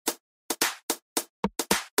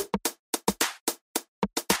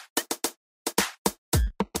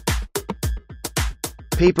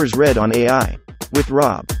Papers read on AI. With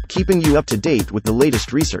Rob, keeping you up to date with the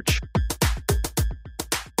latest research.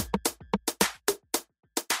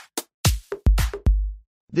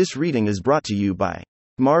 This reading is brought to you by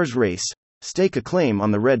Mars Race. Stake a claim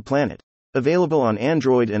on the Red Planet. Available on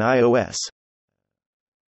Android and iOS.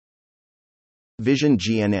 Vision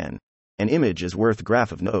GNN. An image is worth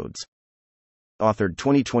graph of nodes. Authored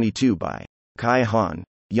 2022 by Kai Han,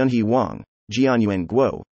 Yunhee Wang, Jianyuan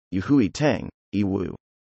Guo, Yuhui Tang, Yi Wu.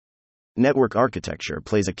 Network architecture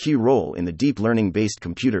plays a key role in the deep learning-based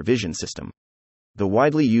computer vision system. The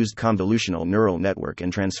widely used convolutional neural network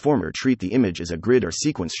and transformer treat the image as a grid or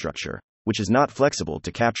sequence structure, which is not flexible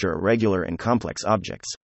to capture irregular and complex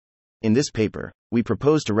objects. In this paper, we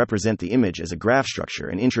propose to represent the image as a graph structure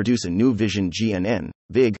and introduce a new Vision GNN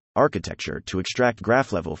 (VIG) architecture to extract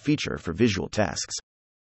graph-level feature for visual tasks.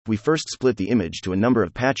 We first split the image to a number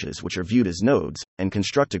of patches which are viewed as nodes, and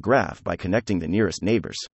construct a graph by connecting the nearest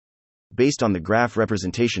neighbors. Based on the graph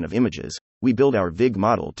representation of images, we build our VIG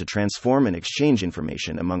model to transform and exchange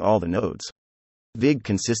information among all the nodes. VIG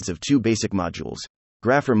consists of two basic modules: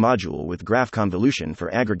 Grapher module with graph convolution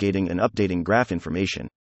for aggregating and updating graph information,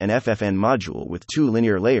 and FFN module with two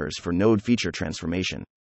linear layers for node feature transformation.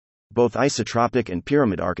 Both isotropic and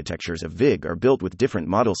pyramid architectures of VIG are built with different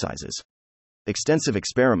model sizes. Extensive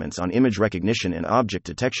experiments on image recognition and object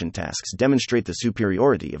detection tasks demonstrate the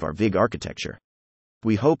superiority of our VIG architecture.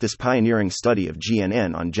 We hope this pioneering study of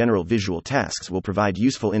GNN on general visual tasks will provide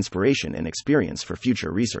useful inspiration and experience for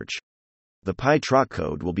future research. The PyTorch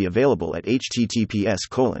code will be available at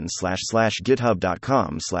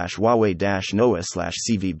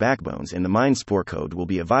https://github.com/huawei-noah/cv-backbones, and the Mindspore code will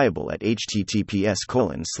be available at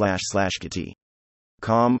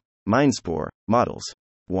https://git.com. Mindspore Models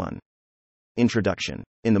 1. Introduction.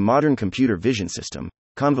 In the modern computer vision system,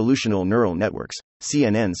 convolutional neural networks,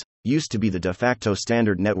 CNNs, used to be the de facto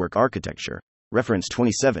standard network architecture, reference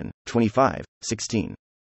 27, 25, 16.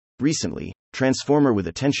 Recently, transformer with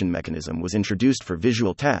attention mechanism was introduced for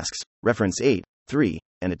visual tasks, reference 8, 3,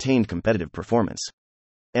 and attained competitive performance.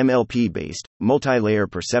 MLP-based, multi-layer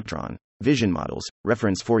perceptron, vision models,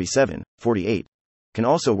 reference 47, 48, can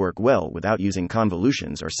also work well without using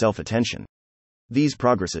convolutions or self-attention. These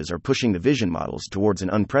progresses are pushing the vision models towards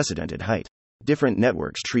an unprecedented height. Different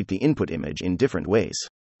networks treat the input image in different ways.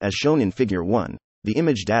 As shown in Figure 1, the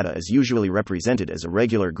image data is usually represented as a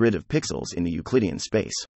regular grid of pixels in the Euclidean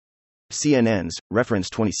space. CNNs,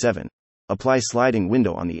 reference 27, apply sliding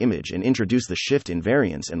window on the image and introduce the shift in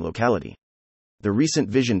variance and locality. The recent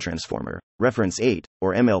vision transformer, reference 8,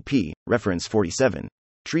 or MLP, reference 47,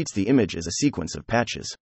 treats the image as a sequence of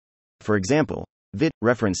patches. For example, VIT,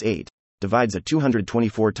 reference 8, divides a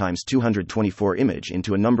 224x224 image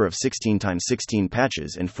into a number of 16x16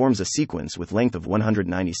 patches and forms a sequence with length of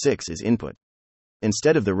 196 as input.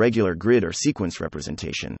 Instead of the regular grid or sequence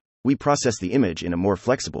representation, we process the image in a more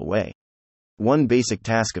flexible way. One basic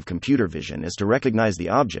task of computer vision is to recognize the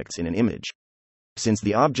objects in an image. Since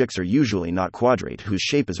the objects are usually not quadrate whose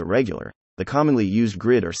shape is irregular, the commonly used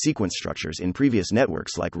grid or sequence structures in previous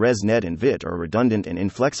networks like ResNet and VIT are redundant and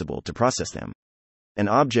inflexible to process them. An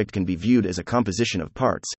object can be viewed as a composition of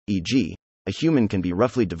parts, e.g., a human can be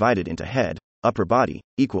roughly divided into head, upper body,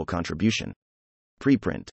 equal contribution.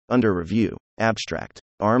 Preprint. Under review. Abstract.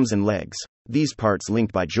 Arms and legs. These parts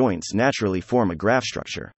linked by joints naturally form a graph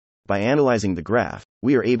structure. By analyzing the graph,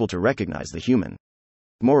 we are able to recognize the human.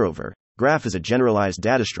 Moreover, graph is a generalized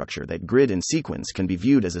data structure that grid and sequence can be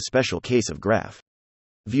viewed as a special case of graph.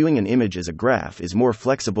 Viewing an image as a graph is more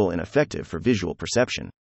flexible and effective for visual perception.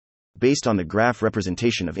 Based on the graph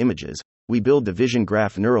representation of images, we build the Vision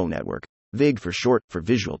Graph Neural Network, VIG for short, for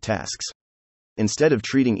visual tasks. Instead of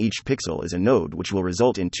treating each pixel as a node which will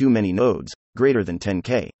result in too many nodes, greater than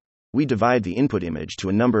 10K, we divide the input image to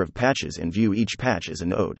a number of patches and view each patch as a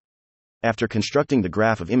node. After constructing the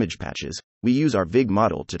graph of image patches, we use our VIG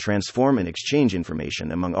model to transform and exchange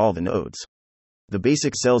information among all the nodes. The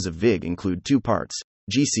basic cells of VIG include two parts: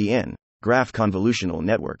 GCN, Graph Convolutional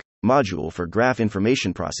Network, module for graph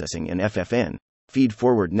information processing, and FFN, Feed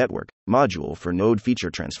Forward Network, module for node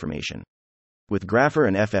feature transformation. With Grapher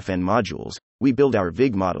and FFN modules, we build our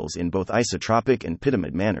VIG models in both isotropic and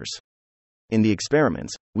pyramid manners. In the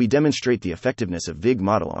experiments, we demonstrate the effectiveness of VIG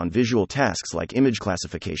model on visual tasks like image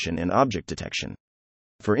classification and object detection.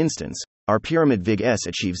 For instance, our pyramid VIG-S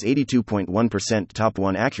achieves 82.1% top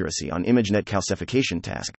 1 accuracy on ImageNet calcification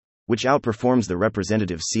task, which outperforms the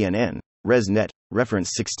representative CNN, ResNet,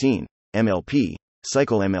 reference 16, MLP,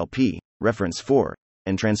 Cycle MLP, reference 4,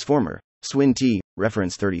 and Transformer, SWIN-T,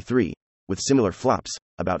 reference 33, with similar flops,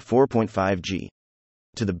 about 4.5 G.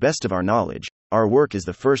 To the best of our knowledge, Our work is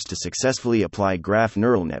the first to successfully apply graph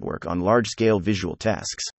neural network on large-scale visual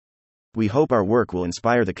tasks. We hope our work will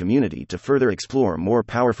inspire the community to further explore more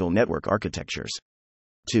powerful network architectures.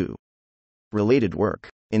 2. Related work.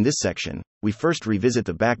 In this section, we first revisit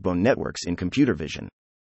the backbone networks in computer vision.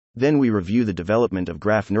 Then we review the development of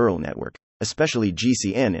graph neural network, especially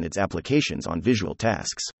GCN and its applications on visual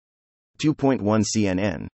tasks. 2.1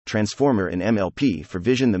 CNN, Transformer in MLP for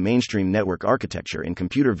Vision. The mainstream network architecture in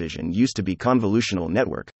computer vision used to be convolutional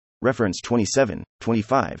network, reference 27,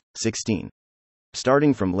 25, 16.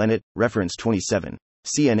 Starting from Lennet, reference 27,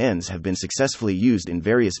 CNNs have been successfully used in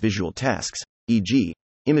various visual tasks, e.g.,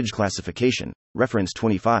 image classification, reference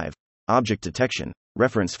 25, object detection,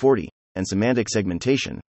 reference 40, and semantic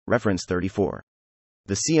segmentation, reference 34.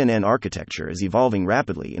 The CNN architecture is evolving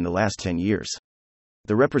rapidly in the last 10 years.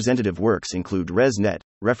 The representative works include ResNet,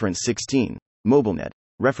 reference 16, MobileNet,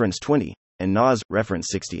 reference 20, and NAS, reference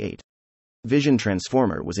 68. Vision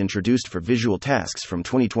Transformer was introduced for visual tasks from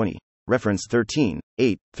 2020, reference 13,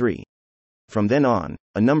 8, 3. From then on,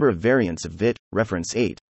 a number of variants of VIT, reference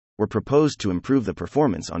 8, were proposed to improve the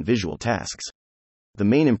performance on visual tasks. The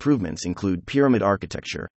main improvements include pyramid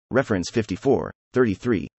architecture, reference 54,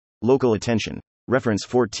 33, local attention, reference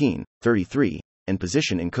 14, 33, and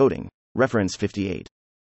position encoding, reference 58.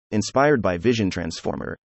 Inspired by Vision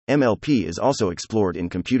Transformer, MLP is also explored in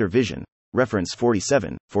computer vision, reference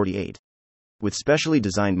 47, 48. With specially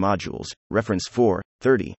designed modules, reference 4,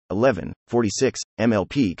 30, 11, 46,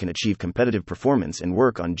 MLP can achieve competitive performance and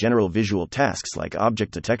work on general visual tasks like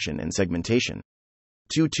object detection and segmentation.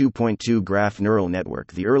 2.2 Graph Neural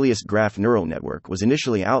Network. The earliest graph neural network was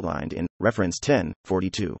initially outlined in, reference 10,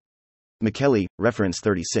 42. McKelly, reference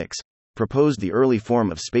 36, proposed the early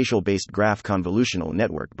form of spatial-based graph convolutional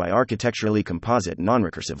network by architecturally composite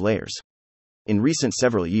non-recursive layers. In recent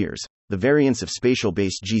several years, the variants of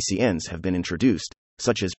spatial-based GCNs have been introduced,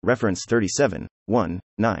 such as, reference 37, 1,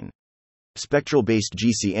 9. Spectral-based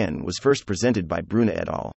GCN was first presented by Bruna et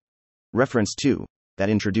al. Reference 2, that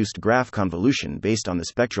introduced graph convolution based on the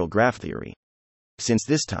spectral graph theory. Since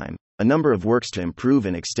this time, a number of works to improve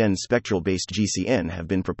and extend spectral-based GCN have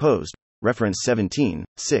been proposed, reference 17,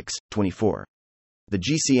 6, 24. The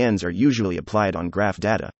GCNs are usually applied on graph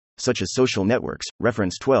data, such as social networks,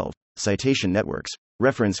 reference 12, citation networks,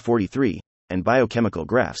 reference 43, and biochemical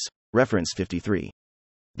graphs, reference 53.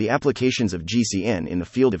 The applications of GCN in the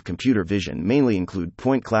field of computer vision mainly include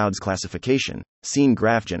point clouds classification, scene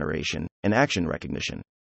graph generation, and action recognition.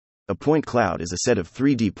 A point cloud is a set of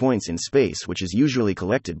 3D points in space which is usually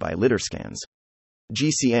collected by lidar scans.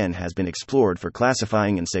 GCN has been explored for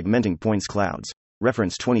classifying and segmenting points clouds,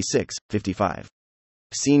 reference 26, 55.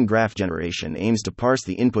 Scene graph generation aims to parse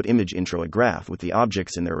the input image into a graph with the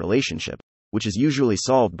objects in their relationship, which is usually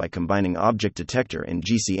solved by combining object detector and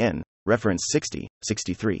GCN, reference 60,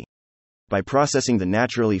 63. By processing the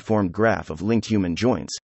naturally formed graph of linked human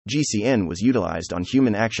joints, GCN was utilized on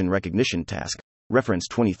human action recognition task, reference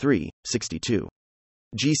 23, 62.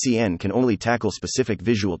 GCN can only tackle specific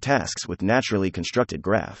visual tasks with naturally constructed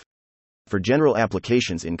graph. For general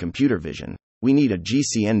applications in computer vision, we need a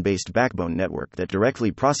GCN-based backbone network that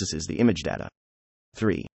directly processes the image data.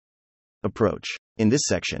 3. Approach. In this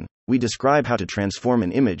section, we describe how to transform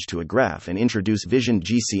an image to a graph and introduce vision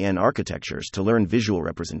GCN architectures to learn visual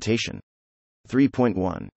representation.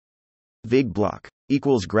 3.1. Vig block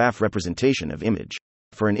equals graph representation of image.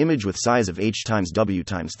 For an image with size of h times w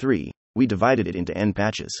times 3, we divided it into n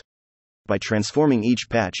patches. By transforming each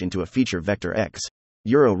patch into a feature vector x,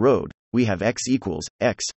 Euro road, we have x equals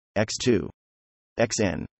x, x2,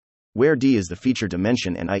 xn, where d is the feature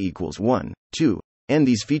dimension and I equals 1, 2, n.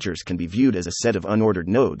 These features can be viewed as a set of unordered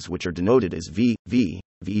nodes which are denoted as v, v,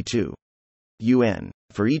 v2, un.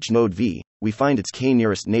 For each node v, we find its k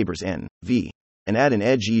nearest neighbors n, v, and add an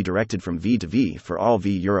edge e directed from v to v for all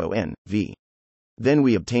v euro n, v. Then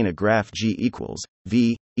we obtain a graph G equals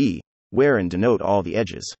v, e, where and denote all the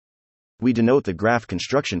edges. We denote the graph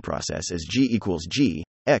construction process as G equals G,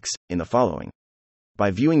 x, in the following.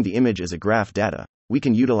 By viewing the image as a graph data, we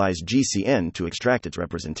can utilize GCN to extract its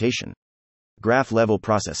representation. Graph level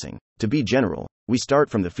processing. To be general, we start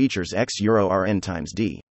from the features x euro rn times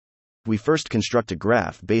d. We first construct a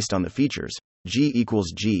graph based on the features G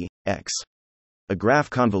equals G, x. A graph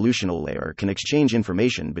convolutional layer can exchange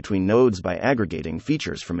information between nodes by aggregating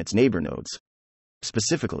features from its neighbor nodes.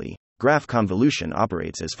 Specifically, graph convolution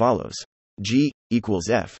operates as follows. G equals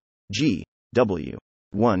F, G, W.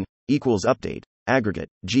 1 equals update, aggregate,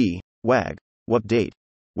 G, WAG, WUPDate,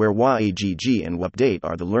 where WAGG and WUPDate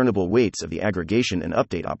are the learnable weights of the aggregation and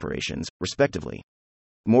update operations, respectively.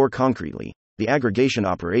 More concretely, The aggregation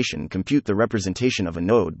operation compute the representation of a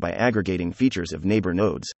node by aggregating features of neighbor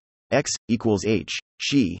nodes. X equals H,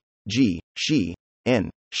 she, G, she,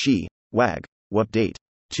 N, she, WAG, update.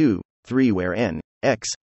 2, 3 where N, X,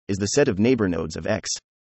 is the set of neighbor nodes of X.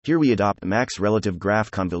 Here we adopt max relative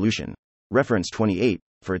graph convolution, reference 28,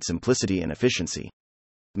 for its simplicity and efficiency.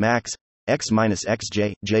 Max, X minus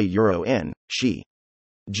XJ, J euro N, she.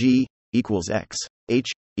 G, equals X.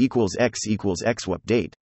 H, equals X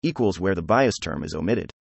update, equals where the bias term is omitted.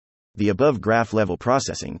 The above graph level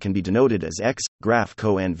processing can be denoted as X, graph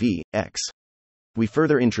co-nv, X. We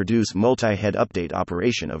further introduce multi-head update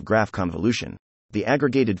operation of graph convolution. The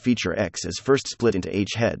aggregated feature X is first split into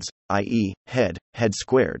H heads, i.e., head, head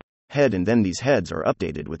squared, head, and then these heads are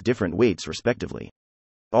updated with different weights respectively.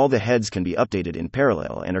 All the heads can be updated in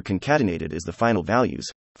parallel and are concatenated as the final values.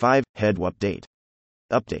 5. Head update.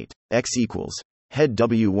 Update. X equals head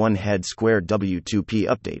W1 head squared W2p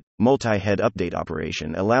update. Multi-head update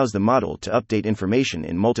operation allows the model to update information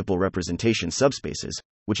in multiple representation subspaces,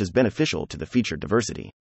 which is beneficial to the feature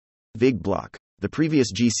diversity. Vig block. The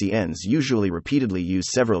previous GCNs usually repeatedly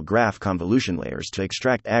use several graph convolution layers to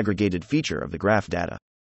extract aggregated feature of the graph data.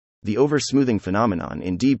 The over-smoothing phenomenon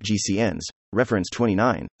in deep GCNs, reference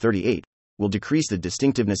 29, 38, will decrease the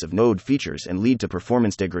distinctiveness of node features and lead to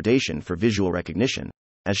performance degradation for visual recognition,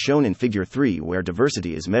 as shown in Figure 3 where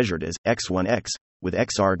diversity is measured as x1x, with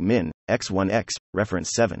xarg min, x1x,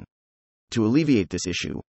 reference 7. To alleviate this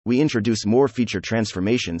issue, we introduce more feature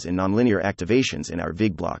transformations and nonlinear activations in our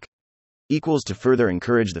Vig block. Equals to further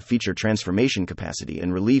encourage the feature transformation capacity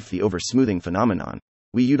and relieve the over-smoothing phenomenon,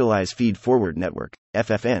 we utilize feed-forward network,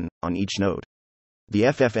 FFN, on each node. The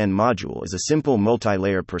FFN module is a simple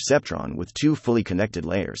multi-layer perceptron with two fully connected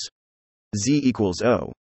layers. Z equals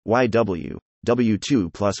O, YW,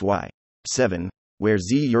 W2 plus Y. 7, where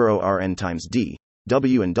Z euro Rn times D,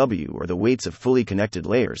 W and W are the weights of fully connected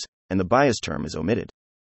layers, and the bias term is omitted.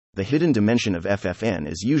 The hidden dimension of FFN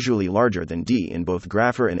is usually larger than D in both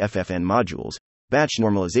Grapher and FFN modules. Batch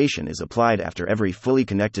normalization is applied after every fully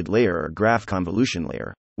connected layer or graph convolution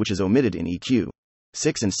layer, which is omitted in EQ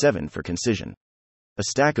 6 and 7 for concision. A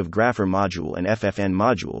stack of Grapher module and FFN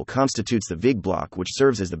module constitutes the Vig block, which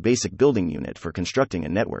serves as the basic building unit for constructing a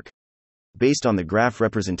network. Based on the graph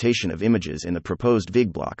representation of images in the proposed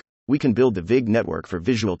Vig block, we can build the Vig network for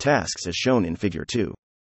visual tasks as shown in Figure 2.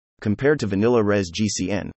 Compared to vanilla res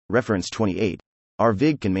GCN, reference 28, our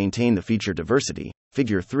Vig can maintain the feature diversity,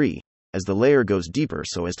 Figure 3, as the layer goes deeper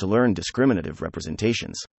so as to learn discriminative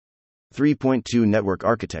representations. 3.2 Network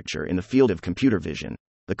architecture. In the field of computer vision,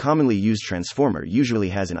 the commonly used transformer usually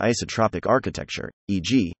has an isotropic architecture,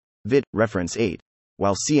 e.g., VIT, reference 8,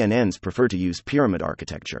 while CNNs prefer to use pyramid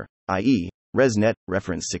architecture, i.e., ResNet,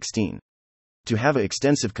 reference 16. To have an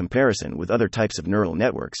extensive comparison with other types of neural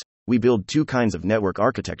networks, we build two kinds of network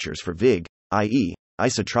architectures for Vig, i.e.,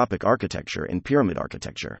 isotropic architecture and pyramid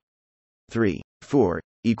architecture. 3. 4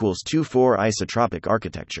 equals 2-4 isotropic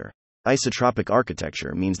architecture. Isotropic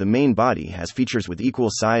architecture means the main body has features with equal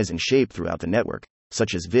size and shape throughout the network,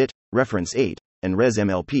 such as VIT, reference 8, and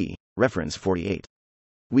ResMLP, reference 48.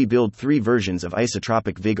 We build three versions of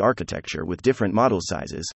isotropic Vig architecture with different model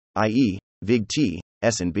sizes, i.e., Vig T,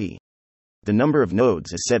 S and B. The number of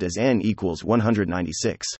nodes is set as n equals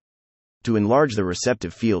 196. To enlarge the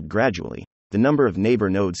receptive field gradually, the number of neighbor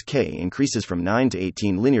nodes k increases from 9 to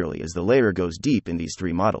 18 linearly as the layer goes deep in these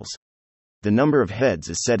three models. The number of heads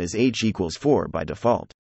is set as h equals 4 by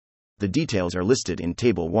default. The details are listed in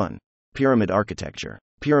Table 1. Pyramid architecture.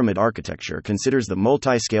 Pyramid architecture considers the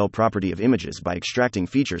multi-scale property of images by extracting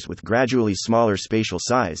features with gradually smaller spatial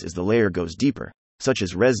size as the layer goes deeper, such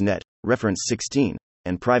as ResNet, reference 16,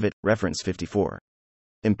 and Private, reference 54.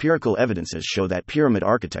 Empirical evidences show that pyramid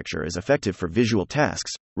architecture is effective for visual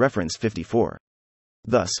tasks, reference 54.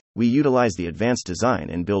 Thus, we utilize the advanced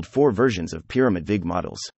design and build 4 versions of pyramid Vig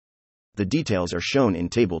models. The details are shown in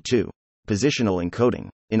Table 2. Positional encoding.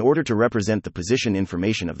 In order to represent the position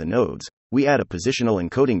information of the nodes, we add a positional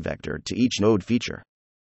encoding vector to each node feature.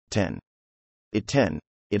 10. It 10.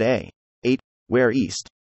 It A. 8. Where east.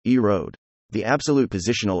 E road. The absolute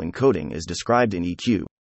positional encoding is described in EQ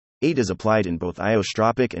 8 is applied in both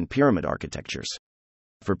isotropic and pyramid architectures.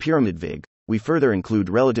 For pyramid Vig, we further include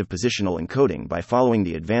relative positional encoding by following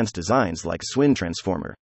the advanced designs like Swin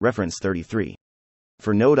transformer, reference 33.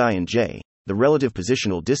 For node I and J, the relative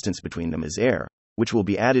positional distance between them is air, which will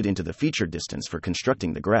be added into the featured distance for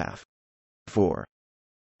constructing the graph. 4.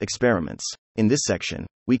 Experiments. In this section,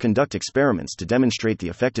 we conduct experiments to demonstrate the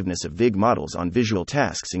effectiveness of Vig models on visual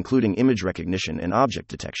tasks including image recognition and object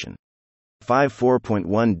detection.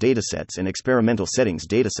 5.4.1 Datasets and experimental settings.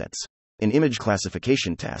 Datasets. In image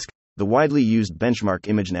classification task, The widely used benchmark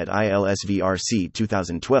ImageNet ILSVRC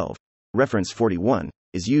 2012, reference 41,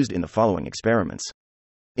 is used in the following experiments.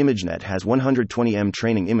 ImageNet has 120 M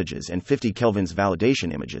training images and 50 kelvins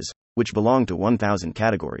validation images, which belong to 1000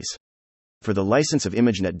 categories. For the license of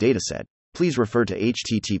ImageNet dataset, please refer to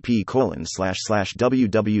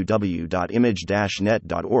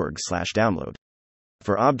http://www.image-net.org/download.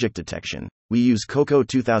 For object detection, we use COCO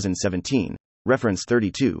 2017, reference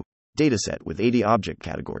 32, dataset with 80 object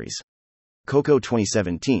categories. COCO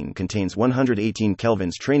 2017 contains 118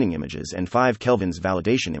 kelvins training images and 5 kelvins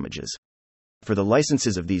validation images. For the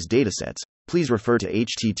licenses of these datasets, please refer to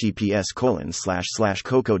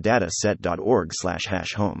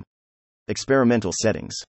https://cocodataset.org/home. Experimental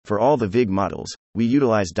settings. For all the VIG models, we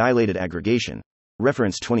utilize dilated aggregation,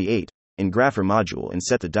 reference 28, in Grapher module and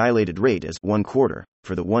set the dilated rate as 1/4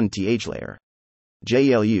 for the 1th layer.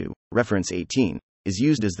 JLU, reference 18, is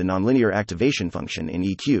used as the nonlinear activation function in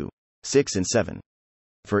EQ 6 and 7.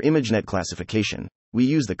 For ImageNet classification, we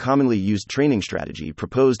use the commonly used training strategy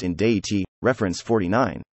proposed in DAIT, reference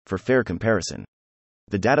 49, for fair comparison.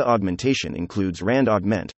 The data augmentation includes RAND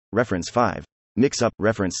augment, reference 5, mix-up,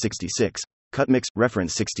 reference 66, cut-mix,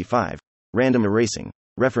 reference 65, random erasing,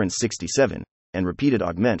 reference 67, and repeated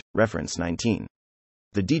augment, reference 19.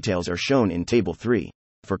 The details are shown in Table 3.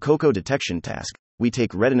 For COCO detection task, we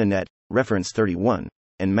take RetinaNet, reference 31,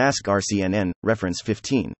 and Mask RCNN, reference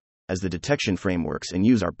 15, as the detection frameworks and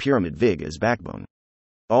use our Pyramid VIG as backbone.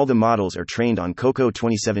 All the models are trained on COCO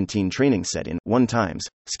 2017 training set in 1x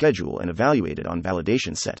schedule and evaluated on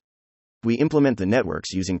validation set. We implement the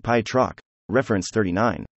networks using PyTroc, reference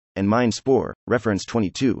 39, and MindSpore, reference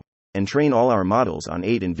 22, and train all our models on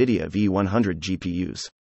 8 NVIDIA V100 GPUs.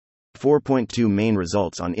 4.2 Main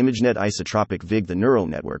results on ImageNet isotropic VIG. The neural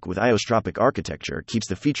network with isotropic architecture keeps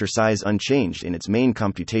the feature size unchanged in its main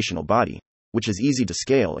computational body, which is easy to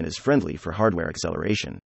scale and is friendly for hardware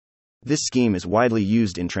acceleration. This scheme is widely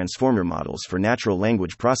used in transformer models for natural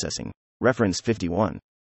language processing, reference 51.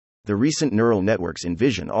 The recent neural networks in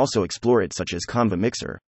vision also explore it, such as Conva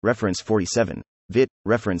Mixer, reference 47, VIT,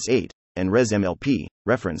 reference 8, and ResMLP,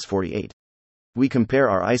 reference 48. We compare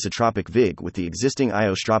our isotropic VIG with the existing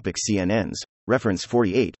iotropic CNNs, reference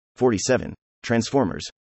 48, 47, transformers,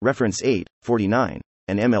 reference 8, 49,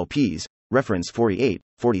 and MLPs, reference 48,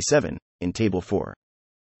 47, in Table 4.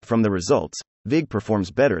 From the results, VIG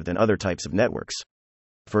performs better than other types of networks.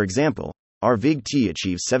 For example, our VIG-T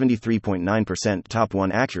achieves 73.9% top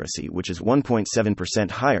 1 accuracy, which is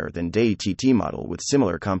 1.7% higher than DAIT model with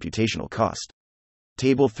similar computational cost.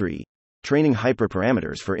 Table 3. Training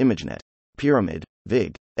hyperparameters for ImageNet. Pyramid,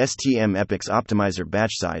 VIG, STM epochs optimizer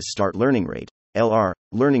batch size start learning rate, LR,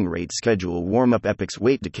 learning rate schedule warm-up epochs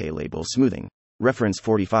weight decay label smoothing, reference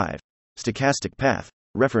 45, stochastic path,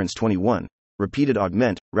 reference 21, repeated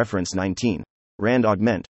augment, reference 19, rand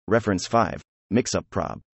augment, reference 5, mix-up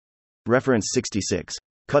prob, reference 66,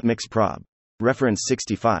 cut mix prob, reference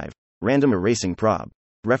 65, random erasing prob,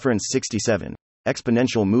 reference 67,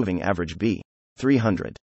 exponential moving average B,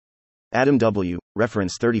 300. Adam W,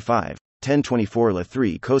 reference 35, 1024 La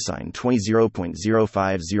 3 cosine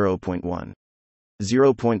 20.050.1. 0.1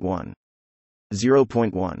 0.1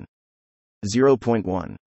 0.1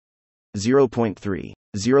 0.1 0.3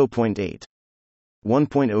 0.8 1.0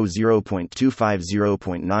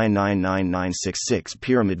 0.250.9999966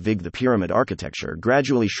 Pyramid VIG. The pyramid architecture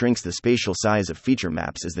gradually shrinks the spatial size of feature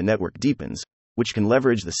maps as the network deepens, which can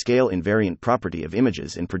leverage the scale invariant property of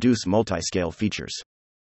images and produce multi-scale features.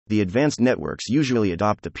 The advanced networks usually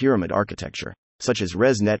adopt the pyramid architecture, such as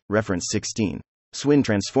ResNet, reference 16, Swin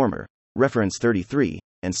Transformer, reference 33,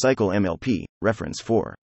 and Cycle MLP, reference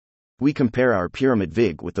 4. We compare our Pyramid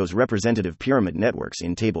VIG with those representative pyramid networks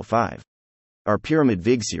in Table 5. Our Pyramid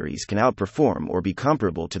VIG series can outperform or be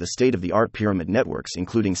comparable to the state-of-the-art pyramid networks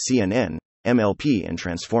including CNN, MLP, and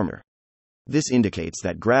Transformer. This indicates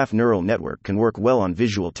that graph neural network can work well on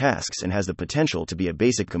visual tasks and has the potential to be a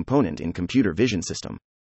basic component in computer vision system.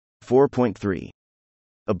 4.3.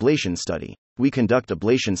 Ablation study. We conduct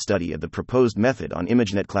ablation study of the proposed method on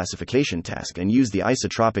ImageNet classification task and use the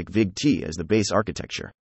isotropic VIG-T as the base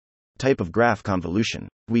architecture. Type of graph convolution.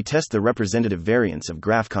 We test the representative variance of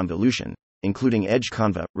graph convolution, including Edge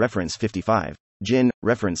Conva, reference 55, GIN,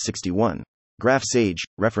 reference 61, Graph Sage,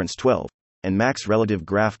 reference 12, and Max Relative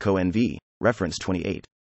Graph Co-NV, reference 28.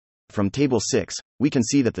 From Table 6, we can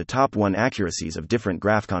see that the top 1 accuracies of different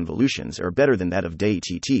graph convolutions are better than that of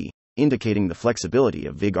DAIT, indicating the flexibility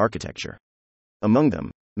of VIG architecture. Among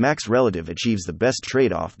them, Max Relative achieves the best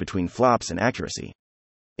trade-off between flops and accuracy.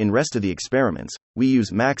 In rest of the experiments, we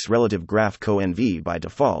use Max Relative Graph Co-NV by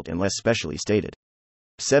default unless specially stated.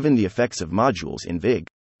 7. The effects of modules in VIG.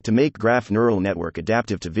 To make Graph Neural Network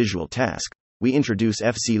adaptive to visual task, we introduce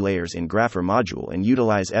FC layers in Grapher module and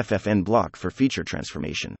utilize FFN block for feature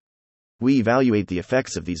transformation. We evaluate the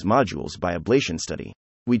effects of these modules by ablation study.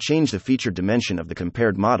 We change the feature dimension of the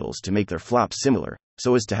compared models to make their flops similar,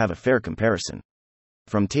 so as to have a fair comparison.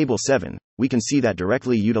 From Table 7, we can see that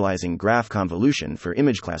directly utilizing graph convolution for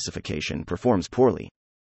image classification performs poorly.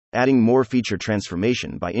 Adding more feature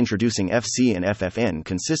transformation by introducing FC and FFN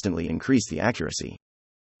consistently increase the accuracy.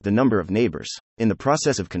 The number of neighbors. In the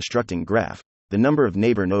process of constructing graph, the number of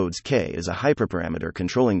neighbor nodes K is a hyperparameter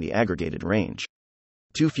controlling the aggregated range.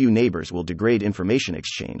 Too few neighbors will degrade information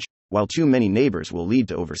exchange, while too many neighbors will lead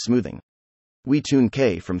to oversmoothing. We tune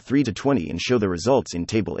K from 3 to 20 and show the results in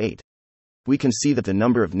Table 8. We can see that the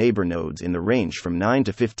number of neighbor nodes in the range from 9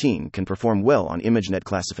 to 15 can perform well on ImageNet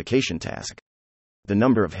classification task. The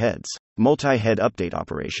number of heads. Multi-head update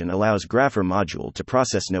operation allows Grapher module to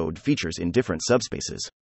process node features in different subspaces.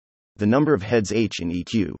 The number of heads H in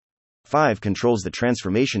EQ. 5 controls the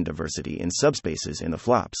transformation diversity in subspaces in the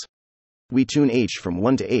flops. We tune H from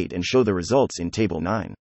 1 to 8 and show the results in Table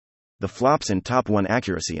 9. The flops and top 1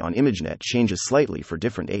 accuracy on ImageNet changes slightly for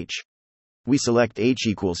different H. We select H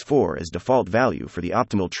equals 4 as default value for the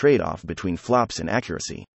optimal trade-off between flops and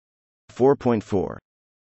accuracy. 4.4.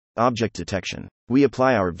 Object detection. We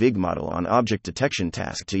apply our VIG model on object detection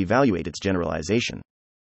task to evaluate its generalization.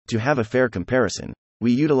 To have a fair comparison,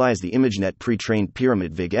 we utilize the ImageNet pre-trained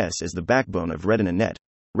Pyramid VIG-S as the backbone of RetinaNet,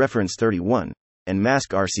 reference 31, and Mask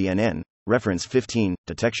RCNN, reference 15,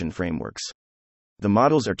 detection frameworks. The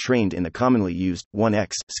models are trained in the commonly used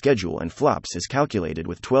 1x schedule and flops is calculated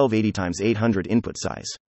with 1280x800 input size.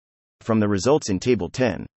 From the results in Table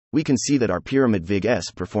 10, we can see that our Pyramid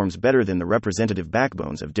VIG-S performs better than the representative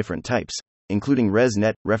backbones of different types, including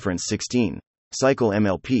ResNet, reference 16, Cycle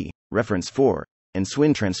MLP, reference 4, and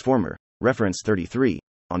Swin Transformer, reference 33,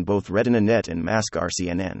 on both RetinaNet and Mask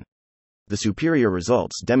RCNN. The superior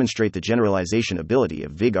results demonstrate the generalization ability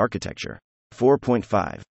of VIG architecture.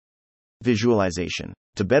 4.5. Visualization.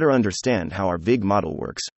 To better understand how our VIG model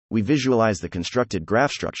works, we visualize the constructed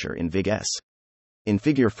graph structure in VIG-S. In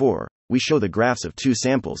Figure 4, we show the graphs of 2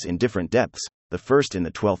 samples in different depths, the first in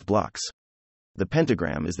the 12th blocks. The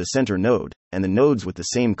pentagram is the center node, and the nodes with the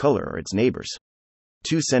same color are its neighbors.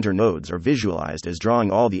 2 center nodes are visualized as drawing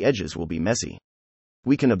all the edges will be messy.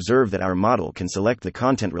 We can observe that our model can select the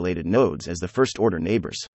content-related nodes as the first-order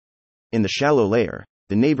neighbors. In the shallow layer,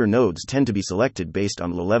 the neighbor nodes tend to be selected based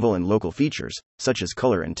on low-level and local features, such as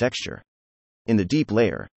color and texture. In the deep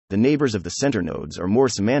layer, the neighbors of the center nodes are more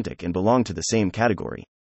semantic and belong to the same category.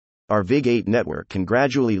 Our VIG-8 network can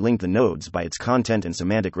gradually link the nodes by its content and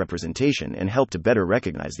semantic representation and help to better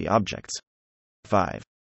recognize the objects. 5.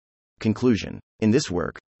 Conclusion. In this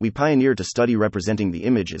work, we pioneer to study representing the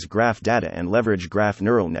image as graph data and leverage graph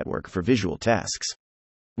neural network for visual tasks.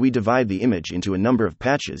 We divide the image into a number of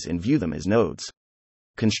patches and view them as nodes.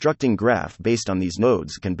 Constructing graph based on these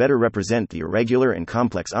nodes can better represent the irregular and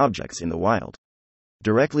complex objects in the wild.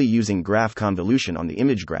 Directly using graph convolution on the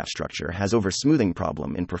image graph structure has oversmoothing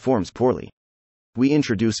problem and performs poorly. We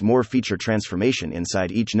introduce more feature transformation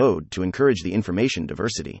inside each node to encourage the information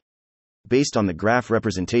diversity. Based on the graph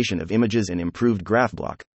representation of images and improved graph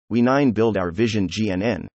block, we build our Vision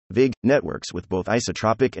GNN, VIG, networks with both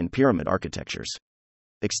isotropic and pyramid architectures.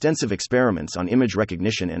 Extensive experiments on image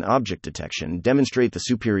recognition and object detection demonstrate the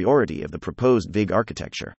superiority of the proposed VIG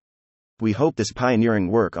architecture. We hope this pioneering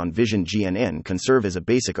work on Vision GNN can serve as a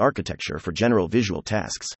basic architecture for general visual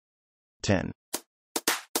tasks. 10.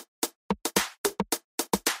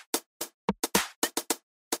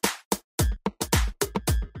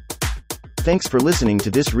 Thanks for listening to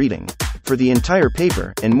this reading. For the entire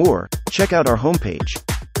paper and more, check out our homepage,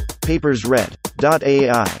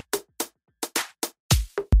 papersread.ai.